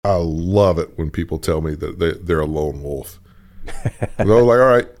I love it when people tell me that they're a lone wolf. They're like, all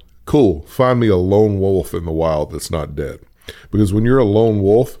right, cool. Find me a lone wolf in the wild that's not dead. Because when you're a lone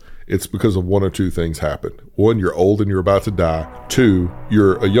wolf, it's because of one or two things happen. One, you're old and you're about to die. Two,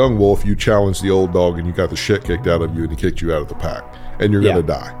 you're a young wolf, you challenge the old dog and you got the shit kicked out of you and he kicked you out of the pack. And you're going to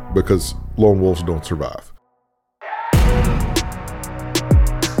die because lone wolves don't survive.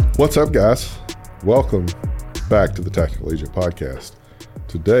 What's up, guys? Welcome back to the Tactical Agent Podcast.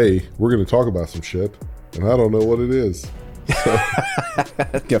 Today, we're going to talk about some shit, and I don't know what it is.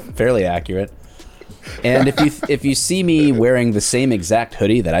 So. Fairly accurate. And if you see me wearing the same exact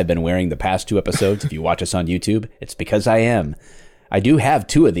hoodie that I've been wearing the past two episodes, if you watch us on YouTube, it's because I am. I do have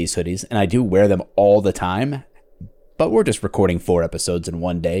two of these hoodies, and I do wear them all the time, but we're just recording 4 episodes in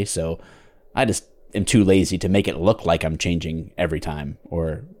one day, so I just am too lazy to make it look like I'm changing every time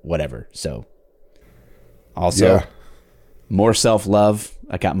or whatever. So also, more self-love.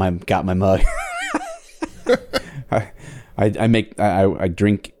 I got my mug. I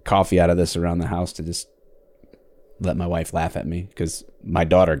drink coffee out of this around the house to just let my wife laugh at me because my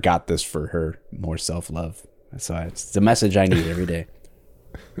daughter got this for her more self-love. So it's the message I need every day.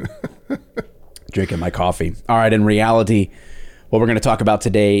 Drinking my coffee. All right. In reality, what we're going to talk about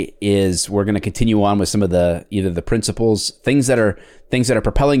today is we're going to continue on with some of either the principles, things that are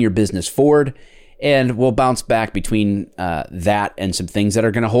propelling your business forward. And we'll bounce back between that and some things that are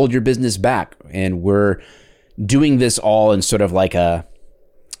going to hold your business back. And we're doing this all in sort of like an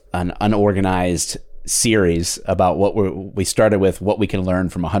unorganized series about what we started with, what we can learn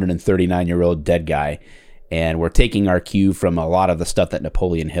from a 139-year-old dead guy. And we're taking our cue from a lot of the stuff that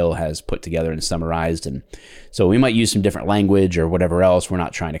Napoleon Hill has put together and summarized. And so we might use some different language or whatever else. We're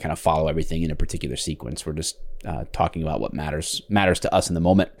not trying to kind of follow everything in a particular sequence. We're just talking about what matters to us in the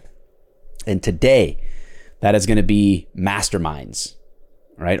moment. And today, that is going to be masterminds,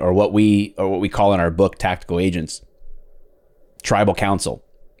 right? Or what we call in our book, Tactical Agents, tribal council.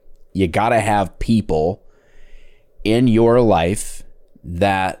 You got to have people in your life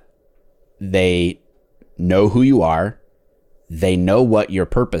that they know who you are, they know what your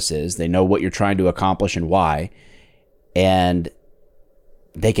purpose is, they know what you're trying to accomplish and why, and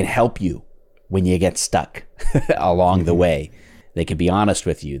they can help you when you get stuck along the way. They can be honest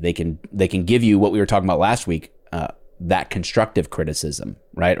with you. They can give you what we were talking about last week, that constructive criticism,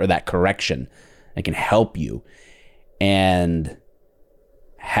 right? Or that correction. They can help you. And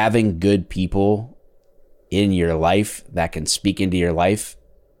having good people in your life that can speak into your life,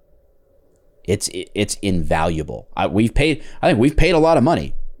 it's invaluable. I think we've paid a lot of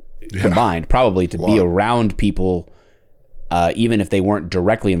money combined, probably, to be around people, even if they weren't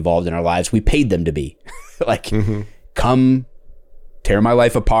directly involved in our lives. We paid them to be like, come tear my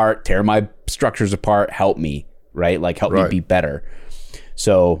life apart, tear my structures apart, help me, right? Like help me be better.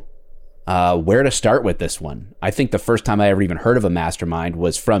 So where to start with this one? I think the first time I ever even heard of a mastermind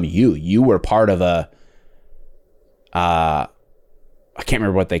was from you. You were part of I can't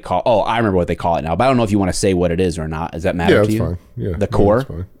remember what they call. Oh, I remember what they call it now, but I don't know if you want to say what it is or not. Does that matter to you? Fine. Yeah, the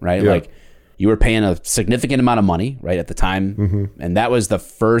core, right? Yeah. Like you were paying a significant amount of money, right, at the time. And that was the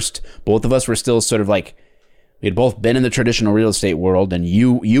first, both of us were still sort of like, we had both been in the traditional real estate world, and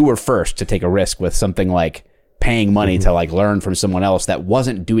you were first to take a risk with something like paying money to like learn from someone else that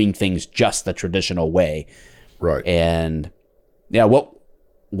wasn't doing things just the traditional way. Right. And yeah,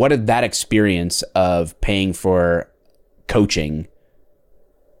 what did that experience of paying for coaching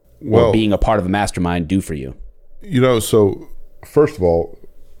or being a part of a mastermind do for you? You know, so first of all,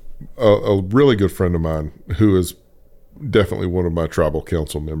 a really good friend of mine who is definitely one of my tribal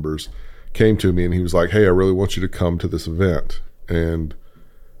council members came to me and he was like, hey, I really want you to come to this event. And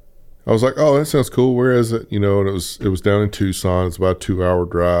I was like, oh, that sounds cool. Where is it? You know, and it was down in Tucson. It's about a 2-hour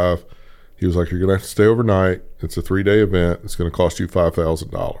drive. He was like, you're going to have to stay overnight. It's a 3-day event. It's going to cost you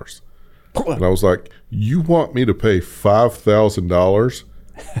 $5,000. And I was like, you want me to pay $5,000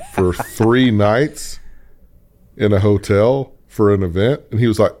 for 3 nights in a hotel for an event? And he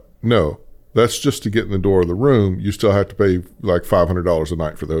was like, no. That's just to get in the door of the room. You still have to pay like $500 a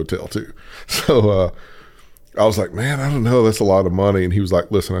night for the hotel too. So I was like, man, I don't know. That's a lot of money. And he was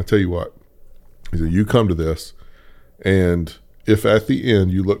like, listen, I tell you what. He said, you come to this, and if at the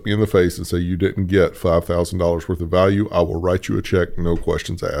end you look me in the face and say you didn't get $5,000 worth of value, I will write you a check, no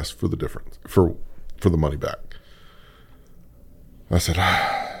questions asked, for the difference, for the money back. I said,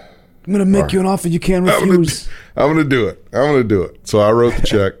 I'm going to make you an offer you can't refuse. I'm going to do it. So I wrote the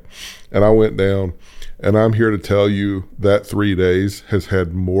check. And I went down, and I'm here to tell you that 3 days has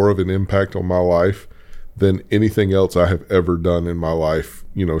had more of an impact on my life than anything else I have ever done in my life,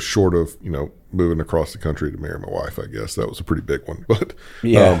 you know, short of, you know, moving across the country to marry my wife, I guess. That was a pretty big one. But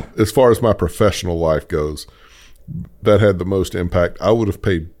Yeah. as far as my professional life goes, that had the most impact. I would have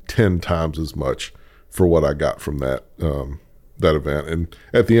paid 10 times as much for what I got from that event. And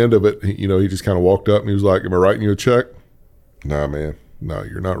at the end of it, he just kind of walked up and he was like, "Am I writing you a check?" "Nah, man. No,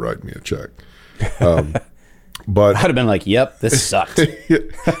 you're not writing me a check." But I'd have been like, "Yep, this sucked."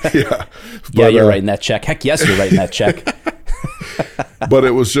 yeah. Yeah, you're writing that check. Heck yes, you're writing that check. But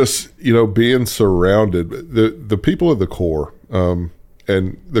it was just, being surrounded, the people of the core, and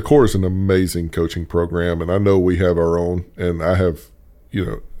the core is an amazing coaching program. And I know we have our own, and I have,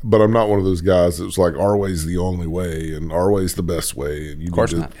 but I'm not one of those guys that's like, our way's the only way and our way's the best way. And you need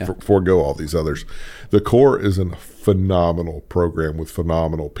to forego all these others. The core is a phenomenal program with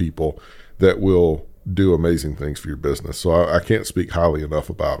phenomenal people that will do amazing things for your business. So I can't speak highly enough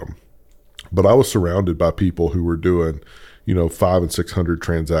about them. But I was surrounded by people who were doing, 500 and 600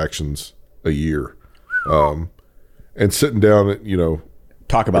 transactions a year, and sitting down at,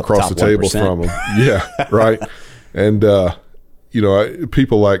 talk about across the table 1%. from them. Yeah, right. And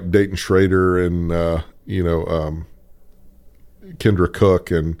people like Dayton Schrader and Kendra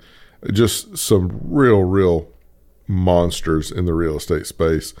Cook, and just some real monsters in the real estate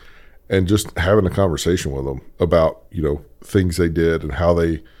space, and just having a conversation with them about things they did and how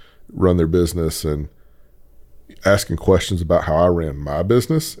they run their business, and asking questions about how I ran my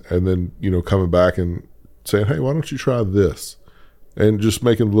business, and then coming back and saying, "Hey, why don't you try this?" And just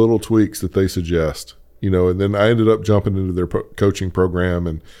making little tweaks that they suggest, and then I ended up jumping into their coaching program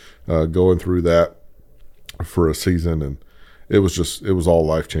and going through that for a season. And it was all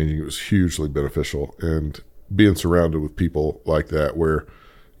life-changing. It was hugely beneficial. And being surrounded with people like that, where,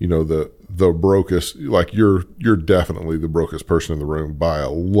 the brokest, like you're definitely the brokest person in the room by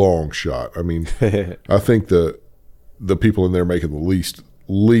a long shot. I mean, I think the people in there making the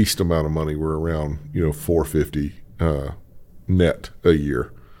least amount of money were around, $450 net a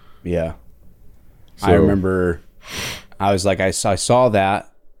year. Yeah. So, I remember I was like, I saw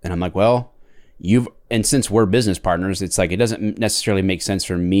that, and I'm like, well, and since we're business partners, it's like, it doesn't necessarily make sense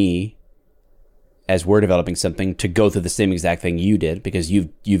for me, as we're developing something, to go through the same exact thing you did, because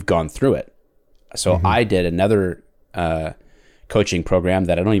you've gone through it. So I did another coaching program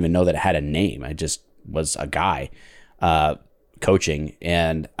that I don't even know that it had a name. I just was a guy coaching,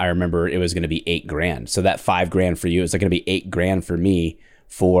 and I remember it was going to be $8,000. So that $5,000 for you is going to be $8,000 for me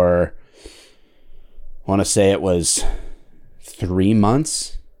for, I want to say it was 3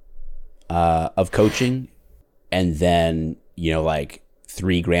 months of coaching, and then like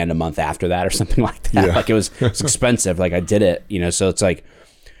 $3,000 a month after that, or something like that. Yeah. Like it was expensive. Like I did it, so it's like,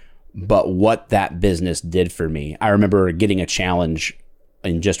 but what that business did for me, I remember getting a challenge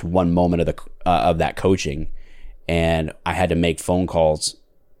in just one moment of that coaching, and I had to make phone calls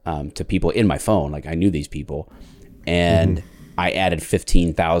to people in my phone. Like I knew these people, and I added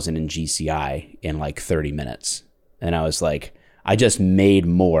 15,000 in GCI in like 30 minutes. And I was like, I just made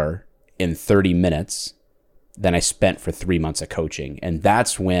more in 30 minutes than I spent for 3 months of coaching. And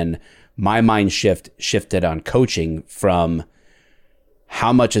that's when my mind shifted on coaching from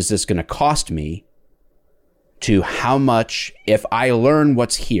how much is this going to cost me to how much, if I learn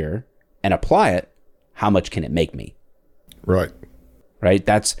what's here and apply it, how much can it make me? Right. Right.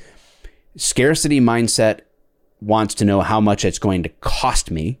 That's scarcity mindset wants to know how much it's going to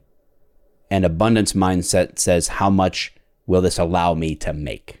cost me. And abundance mindset says, how much will this allow me to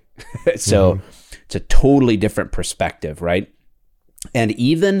make? So it's a totally different perspective, right? And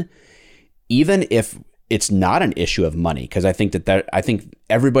even if it's not an issue of money, because I think I think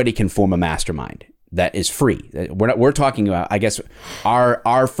everybody can form a mastermind that is free. We're talking about, I guess,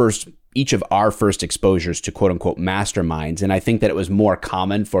 each of our first exposures to quote unquote masterminds. And I think that it was more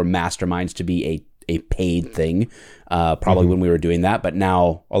common for masterminds to be a paid thing, probably when we were doing that. But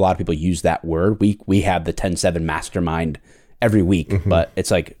now a lot of people use that word. We have the 10-7 mastermind every week, but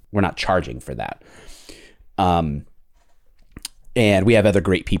it's like, we're not charging for that. And we have other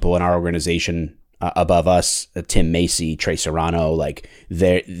great people in our organization above us, Tim Macy, Trey Serrano, like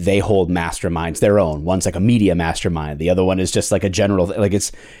they hold masterminds their own. One's like a media mastermind. The other one is just like a general,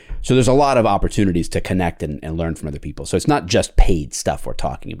 so there's a lot of opportunities to connect and learn from other people. So it's not just paid stuff we're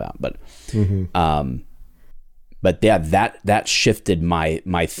talking about, but yeah, that shifted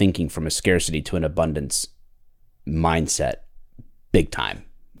my thinking from a scarcity to an abundance mindset big time.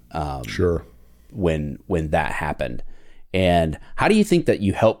 Sure. When that happened. And how do you think that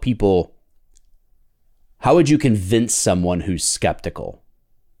you help people? How would you convince someone who's skeptical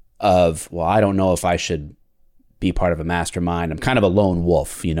of, well, I don't know if I should be part of a mastermind. I'm kind of a lone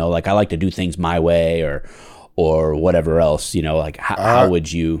wolf, like I like to do things my way or whatever else, like how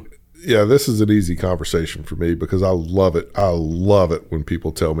would you? yeah, this is an easy conversation for me because I love it. I love it when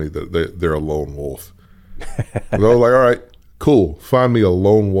people tell me that they're a lone wolf. I was like, all right, cool. Find me a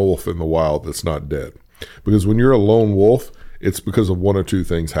lone wolf in the wild that's not dead. Because when you're a lone wolf, it's because of one or two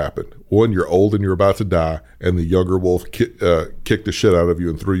things happened. One, you're old and you're about to die, and the younger wolf kicked the shit out of you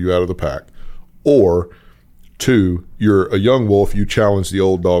and threw you out of the pack. Or two, you're a young wolf, you challenged the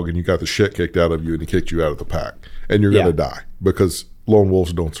old dog and you got the shit kicked out of you and he kicked you out of the pack. And you're going to die because lone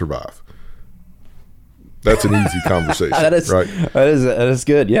wolves don't survive. That's an easy conversation, right? That is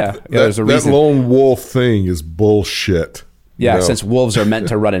good. Yeah. There's a reason. That lone wolf thing is bullshit. Yeah, since wolves are meant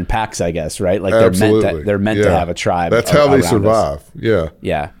to run in packs, I guess, right? Like they're meant to have a tribe. That's how they survive. Us. Yeah.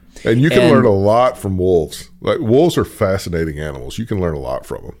 Yeah. And you can learn a lot from wolves. Like wolves are fascinating animals. You can learn a lot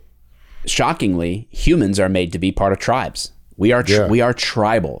from them. Shockingly, humans are made to be part of tribes. We are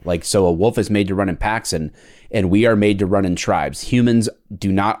tribal. Like, so a wolf is made to run in packs and we are made to run in tribes. Humans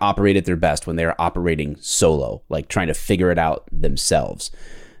do not operate at their best when they are operating solo, like trying to figure it out themselves.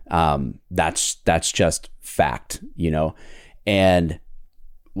 That's just fact, you know? And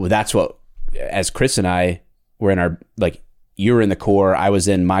that's what, as Chris and I were in our, like, you were in the core, I was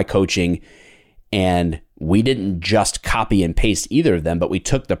in my coaching, and we didn't just copy and paste either of them, but we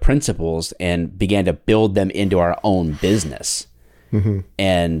took the principles and began to build them into our own business. Mm-hmm.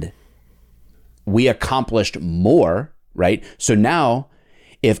 And we accomplished more, right? So now,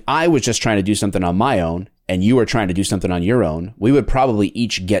 if I was just trying to do something on my own and you were trying to do something on your own, we would probably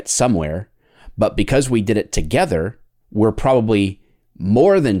each get somewhere. But because we did it together, we're probably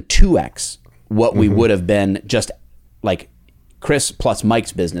more than 2x what we would have been just like Chris plus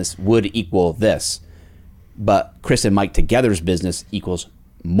Mike's business would equal this. But Chris and Mike together's business equals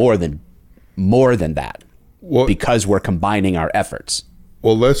more than that, because we're combining our efforts.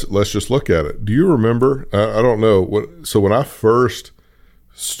 Well, let's just look at it. Do you remember? I don't know. So when I first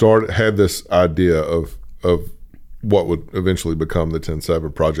had this idea of what would eventually become the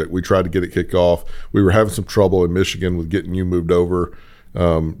 10-7 project, we tried to get it kicked off. We were having some trouble in Michigan with getting you moved over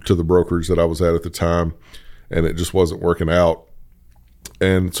to the brokerage that I was at the time, and it just wasn't working out.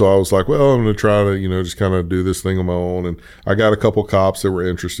 And so I was like, well, I'm going to try to, just kind of do this thing on my own. And I got a couple cops that were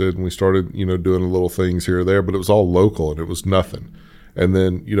interested, and we started, doing little things here or there, but it was all local and it was nothing. And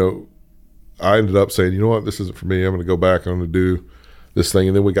then, I ended up saying, you know what, this isn't for me. I'm going to go back. I'm going to do this thing.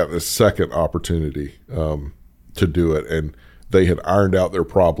 And then we got this second opportunity to do it. And they had ironed out their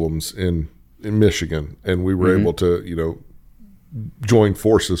problems in Michigan. And we were able to, join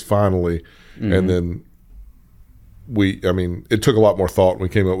forces finally. Mm-hmm. And then it took a lot more thought, and we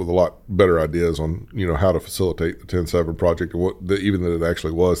came up with a lot better ideas on, how to facilitate the 10-7 project, and even that it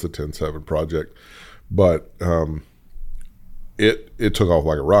actually was the 10-7 project. But it took off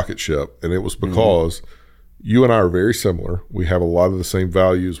like a rocket ship, and it was because you and I are very similar. We have a lot of the same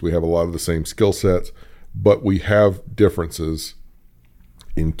values. We have a lot of the same skill sets, but we have differences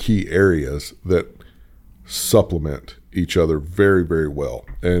in key areas that supplement each other very, very well.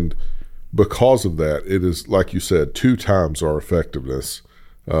 And because of that, it is, like you said, 2 times our effectiveness,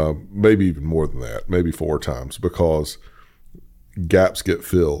 maybe even more than that, maybe 4 times, because gaps get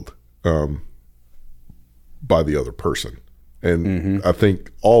filled by the other person. And I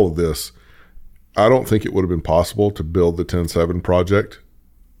think all of this, I don't think it would have been possible to build the 10-7 project,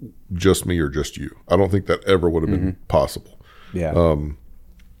 just me or just you. I don't think that ever would have been possible. Yeah.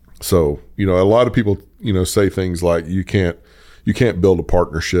 So, a lot of people, say things like, you can't build a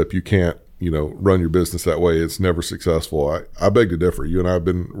partnership. You can't, run your business that way. It's never successful. I beg to differ. You and I have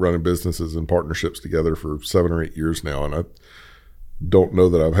been running businesses and partnerships together for 7 or 8 years now, and I don't know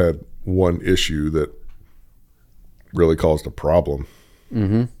that I've had one issue that really caused a problem.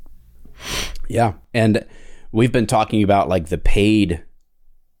 Mm-hmm. Yeah. And we've been talking about like the paid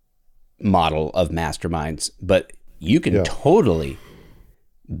model of masterminds, but you can totally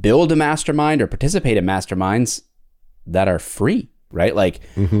build a mastermind or participate in masterminds that are free, right? Like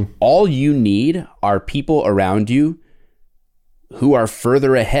all you need are people around you who are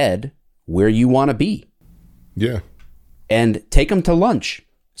further ahead where you want to be. Yeah. And take them to lunch.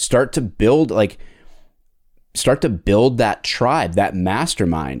 Start to build that tribe, that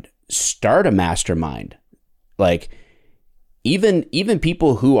mastermind. Start a mastermind. Like even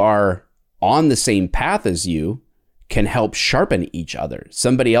people who are on the same path as you can help sharpen each other.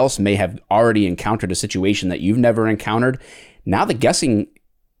 Somebody else may have already encountered a situation that you've never encountered. Now the guessing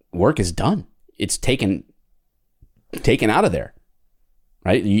work is done. It's taken out of there,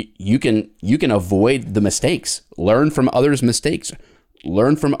 right? You can avoid the mistakes, learn from others' mistakes,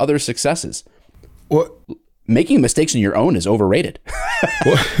 learn from other successes. What? making mistakes on your own is overrated.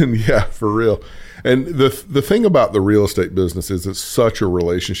 Well, yeah, for real. And the thing about the real estate business is it's such a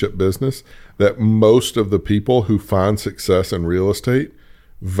relationship business that most of the people who find success in real estate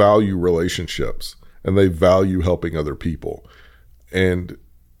value relationships and they value helping other people. And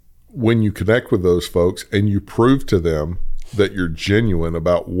when you connect with those folks and you prove to them that you're genuine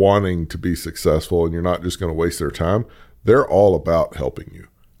about wanting to be successful and you're not just going to waste their time, they're all about helping you.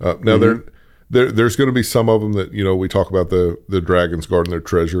 Now, there's going to be some of them that, you know, we talk about the dragons guarding their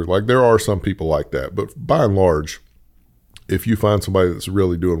treasure. Like there are some people like that, but by and large, if you find somebody that's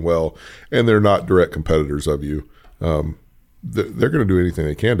really doing well and they're not direct competitors of you, they're going to do anything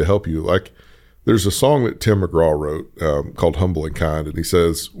they can to help you. Like there's a song that Tim McGraw wrote called Humble and Kind. And he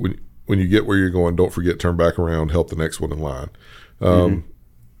says, when you get where you're going, don't forget, turn back around, help the next one in line.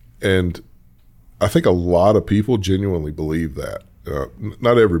 And I think a lot of people genuinely believe that.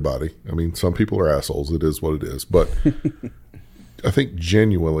 Not everybody. I mean, some people are assholes. It is what it is. But I think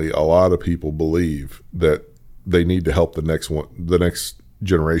genuinely a lot of people believe that they need to help the next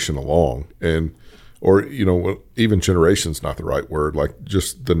generation along. And, or, you know, even generation's not the right word, like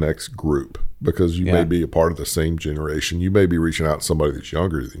just the next group, because you may be a part of the same generation. You may be reaching out to somebody that's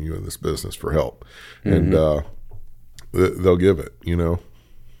younger than you in this business for help. And they'll give it, you know?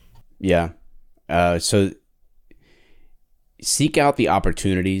 Yeah. So seek out the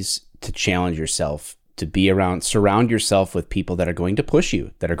opportunities to challenge yourself, to be around, surround yourself with people that are going to push you,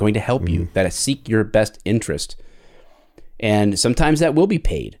 that are going to help you, that seek your best interest. And sometimes that will be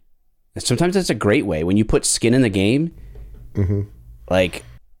paid. Sometimes that's a great way. When you put skin in the game, like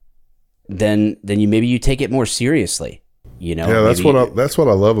then you take it more seriously. You know, yeah, that's what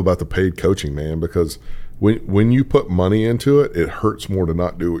I love about the paid coaching, man. Because when you put money into it, it hurts more to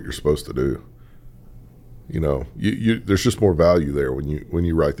not do what you're supposed to do. You know, there's just more value there when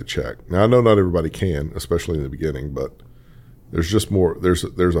you write the check. Now I know not everybody can, especially in the beginning, but there's just more. There's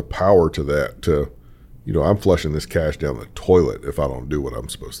a power to that. To, you know, I'm flushing this cash down the toilet if I don't do what I'm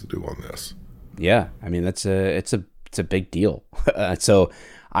supposed to do on this. Yeah, I mean it's a big deal. So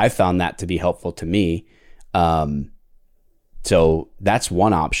I found that to be helpful to me. So that's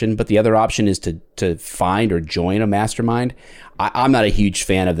one option, but the other option is to find or join a mastermind. I'm not a huge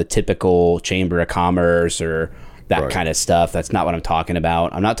fan of the typical Chamber of Commerce or that kind of stuff. That's not what I'm talking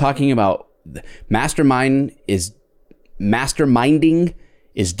about. I'm not talking about masterminding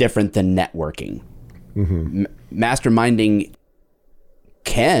is different than networking. Masterminding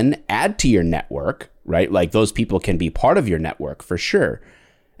can add to your network, right? Like those people can be part of your network for sure,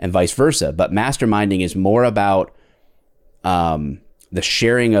 and vice versa. But masterminding is more about the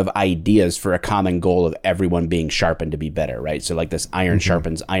sharing of ideas for a common goal of everyone being sharpened to be better, right? So like this iron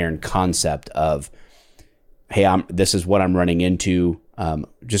sharpens iron concept of, hey, this is what I'm running into.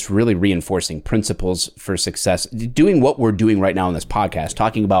 Just really reinforcing principles for success, doing what we're doing right now on this podcast,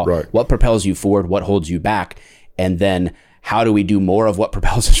 talking about what propels you forward, what holds you back, and then how do we do more of what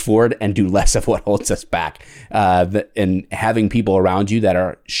propels us forward and do less of what holds us back? And having people around you that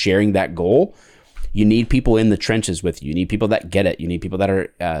are sharing that goal. You need people in the trenches with you. You need people that get it. You need people that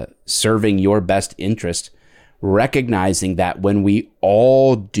are serving your best interest, recognizing that when we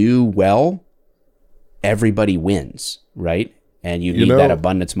all do well, everybody wins, right? And you need that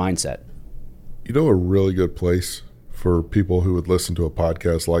abundance mindset. You know, a really good place for people who would listen to a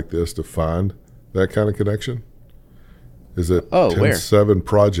podcast like this to find that kind of connection is at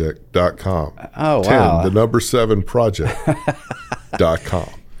 107project.com. Oh, wow. 10, the number 7project.com.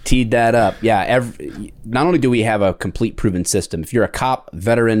 Teed that up. Yeah. Not only do we have a complete proven system, if you're a cop,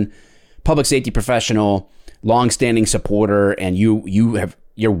 veteran, public safety professional, longstanding supporter, and you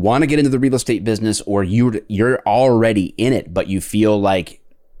want to get into the real estate business, or you're already in it, but you feel like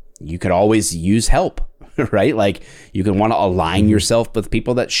you could always use help, right? Like you can want to align yourself with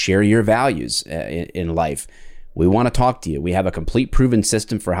people that share your values in life. We want to talk to you. We have a complete proven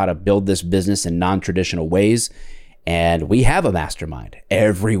system for how to build this business in non-traditional ways. And we have a mastermind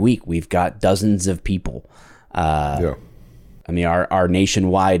every week. We've got dozens of people. I mean, our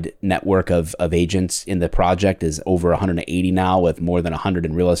nationwide network of agents in the project is over 180 now, with more than 100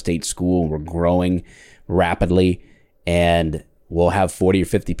 in real estate school. We're growing rapidly, and we'll have 40 or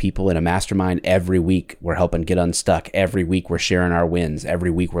 50 people in a mastermind every week. We're helping get unstuck. Every week we're sharing our wins.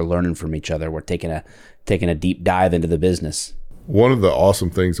 Every week we're learning from each other. We're taking a deep dive into the business. One of the awesome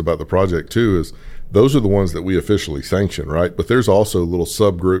things about the project too is those are the ones that we officially sanction, right? But there's also little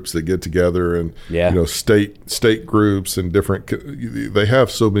subgroups that get together, and you know, state groups and different. They have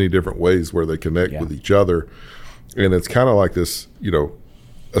so many different ways where they connect with each other, and it's kind of like this, you know,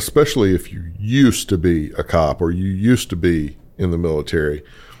 especially if you used to be a cop or you used to be in the military,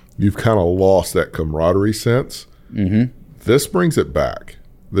 you've kind of lost that camaraderie sense. Mm-hmm. This brings it back.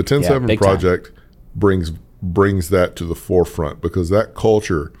 The 10-7 project brings that to the forefront, because that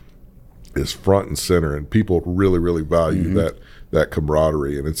culture is front and center, and people really, really value that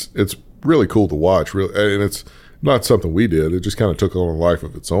camaraderie, and it's really cool to watch. Really, and it's not something we did; it just kind of took on a life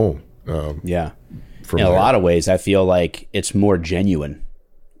of its own. In a lot of ways, I feel like it's more genuine.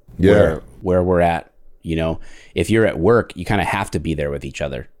 Where we're at, if you're at work, you kind of have to be there with each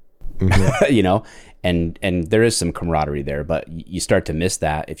other. And there is some camaraderie there, but you start to miss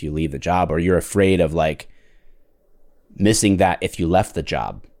that if you leave the job, or you're afraid of like missing that if you left the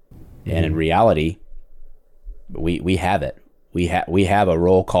job. And in reality, we have it. We have a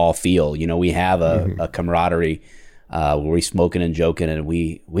roll call feel, we have a camaraderie where we smoking and joking, and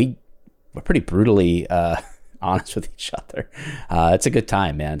we're pretty brutally honest with each other. It's a good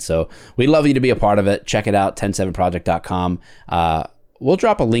time, man. So we'd love you to be a part of it. Check it out, 107project.com. We'll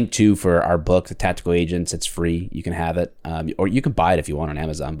drop a link too for our book, The Tactical Agents. It's free. You can have it, or you can buy it if you want on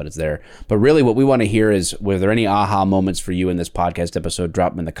Amazon, but it's there. But really what we want to hear is, were there any aha moments for you in this podcast episode?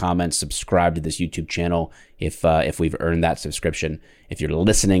 Drop them in the comments. Subscribe to this YouTube channel if we've earned that subscription. If you're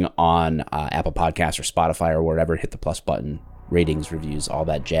listening on Apple Podcasts or Spotify or wherever, hit the plus button, ratings, reviews, all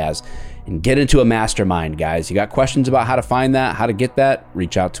that jazz, and get into a mastermind, guys. You got questions about how to find that, how to get that,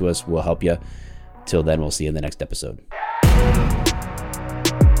 reach out to us. We'll help you. Till then, we'll see you in the next episode.